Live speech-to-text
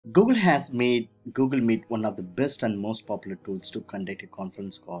Google has made Google Meet one of the best and most popular tools to conduct a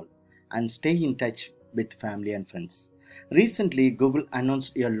conference call and stay in touch with family and friends. Recently, Google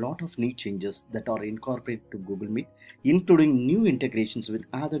announced a lot of new changes that are incorporated to Google Meet, including new integrations with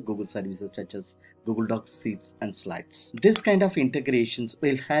other Google services such as Google Docs, Sheets, and Slides. This kind of integrations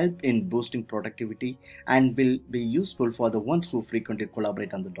will help in boosting productivity and will be useful for the ones who frequently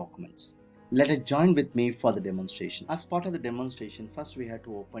collaborate on the documents. Let us join with me for the demonstration. As part of the demonstration, first we have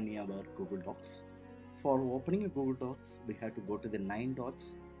to open our Google Docs. For opening a Google Docs, we have to go to the 9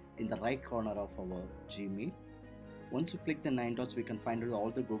 dots in the right corner of our Gmail. Once you click the 9 dots, we can find all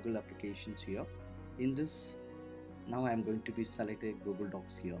the Google applications here. In this, now I am going to be selecting Google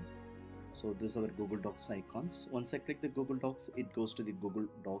Docs here. So this is our Google Docs icons. Once I click the Google Docs, it goes to the Google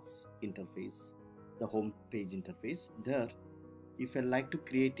Docs interface, the home page interface. There, if I like to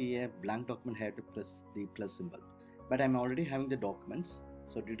create a blank document, I have to press the plus symbol. But I'm already having the documents,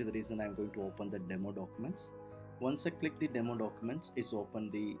 so due to the reason I'm going to open the demo documents. Once I click the demo documents, it's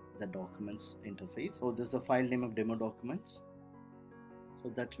open the documents interface. So this is the file name of demo documents.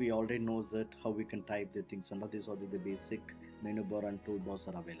 So that we already know that how we can type the things under this, or the basic menu bar and toolbars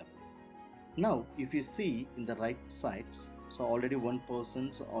are available. Now if you see in the right side, so already one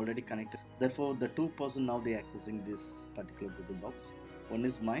person's already connected, therefore the two person now they accessing this particular Google Docs. One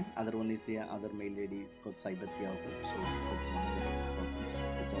is mine, other one is the other mail ID, it's called Thiyagu. So that's one of the persons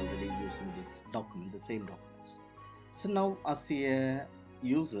that's already using this document, the same documents. So now as a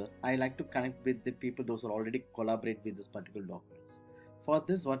user, I like to connect with the people those who already collaborate with this particular documents. For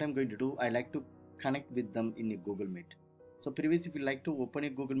this, what I'm going to do, I like to connect with them in a Google Meet. So previously, if we like to open a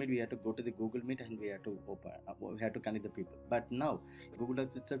Google Meet, we have to go to the Google Meet and we have to connect the people. But now Google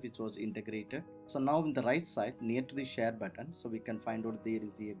Docs itself, it was integrated. So now in the right side, near to the share button, so we can find out there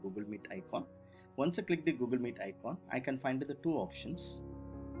is the Google Meet icon. Once I click the Google Meet icon, I can find the two options.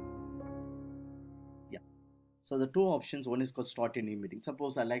 Yeah. So the two options, one is called start a new meeting.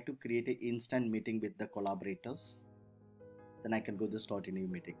 Suppose I like to create an instant meeting with the collaborators, then I can go to start a new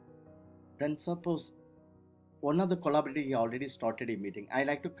meeting. Then suppose one of the collaborators he already started a meeting, I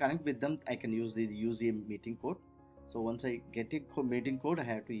like to connect with them, I can use a meeting code. So once I get a meeting code, I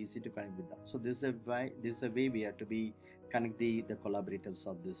have to easy to connect with them. So this is a way we have to be connect the collaborators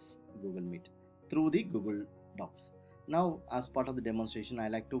of this Google Meet through the Google Docs. Now as part of the demonstration, I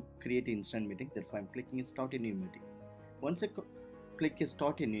like to create an instant meeting, therefore I'm clicking start a new meeting. Once I click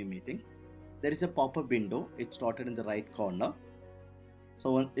start a new meeting, there is a pop-up window, it started in the right corner.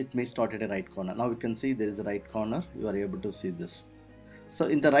 So it may start at a right corner. Now you can see there is a right corner, you are able to see this. So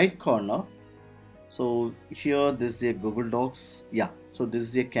in the right corner, so here this is a Google Docs. Yeah, so this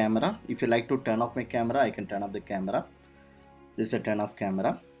is a camera. If you like to turn off my camera, I can turn off the camera. This is a turn off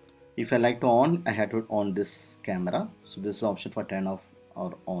camera. If I like to on, I have to on this camera. So this is the option for turn off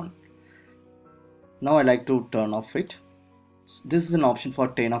or on. Now I like to turn off it. This is an option for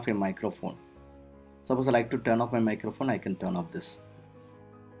turn off a microphone. Suppose I like to turn off my microphone, I can turn off this.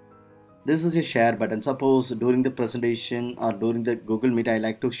 This is a share button. Suppose during the presentation or during the Google Meet, I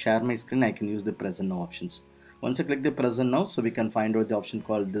like to share my screen, I can use the present now options. Once I click the present now, so we can find out the option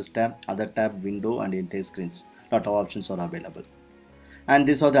called this tab, other tab, window and entire screens. Lot of options are available. And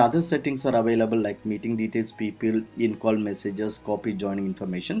these are the other settings are available like meeting details, people, in-call messages, copy joining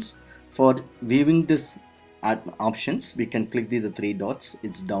informations. For viewing this options, we can click the three dots.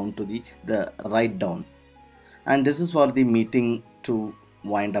 It's down to the right down. And this is for the meeting to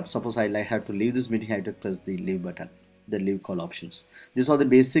wind up. Suppose I have to leave this meeting, I have to press the leave button, the leave call options. These are the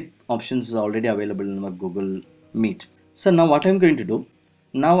basic options already available in our Google Meet. So now what I'm going to do,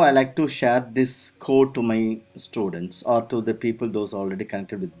 now I like to share this code to my students or to the people those already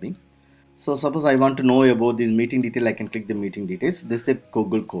connected with me. So suppose I want to know about the meeting detail, I can click the meeting details. This is a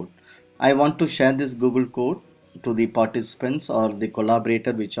Google code. I want to share this Google code to the participants or the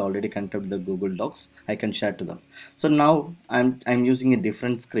collaborator which already connected with the Google Docs, I can share to them. So now I'm using a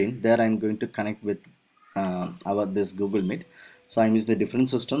different screen. There I'm going to connect with this Google Meet. So I'm using the different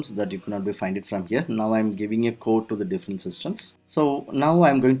systems that you cannot be find it from here. Now I'm giving a code to the different systems. So now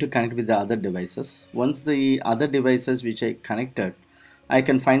I'm going to connect with the other devices. Once the other devices which I connected, I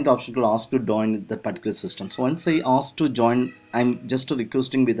can find the option to ask to join that particular system. So once I ask to join, I'm just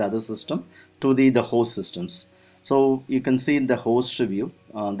requesting with the other system to the host systems. So you can see in the host view,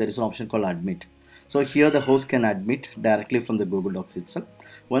 there is an option called admit. So here the host can admit directly from the Google Docs itself.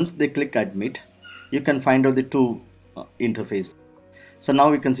 Once they click admit, you can find out the two interface. So now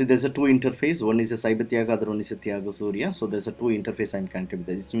we can see there's a two interface. One is a Thiyagu, other one is a Thiyagu Suriya. So there's a two interface I'm connected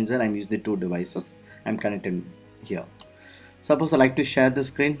with. This means that I'm using the two devices. I'm connected here. Suppose I like to share the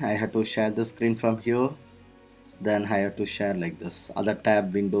screen. I have to share the screen from here. then I have to share like this. Other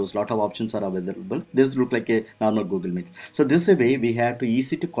tab windows, lot of options are available. This look like a normal Google Meet. So this is a way we have to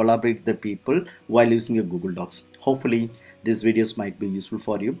easy to collaborate with the people while using a Google Docs. Hopefully these videos might be useful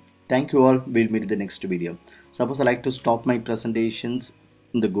for you. Thank you all. We'll meet in the next video. Suppose I like to stop my presentations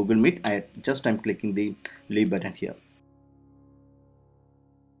in the Google Meet. I'm clicking the leave button here.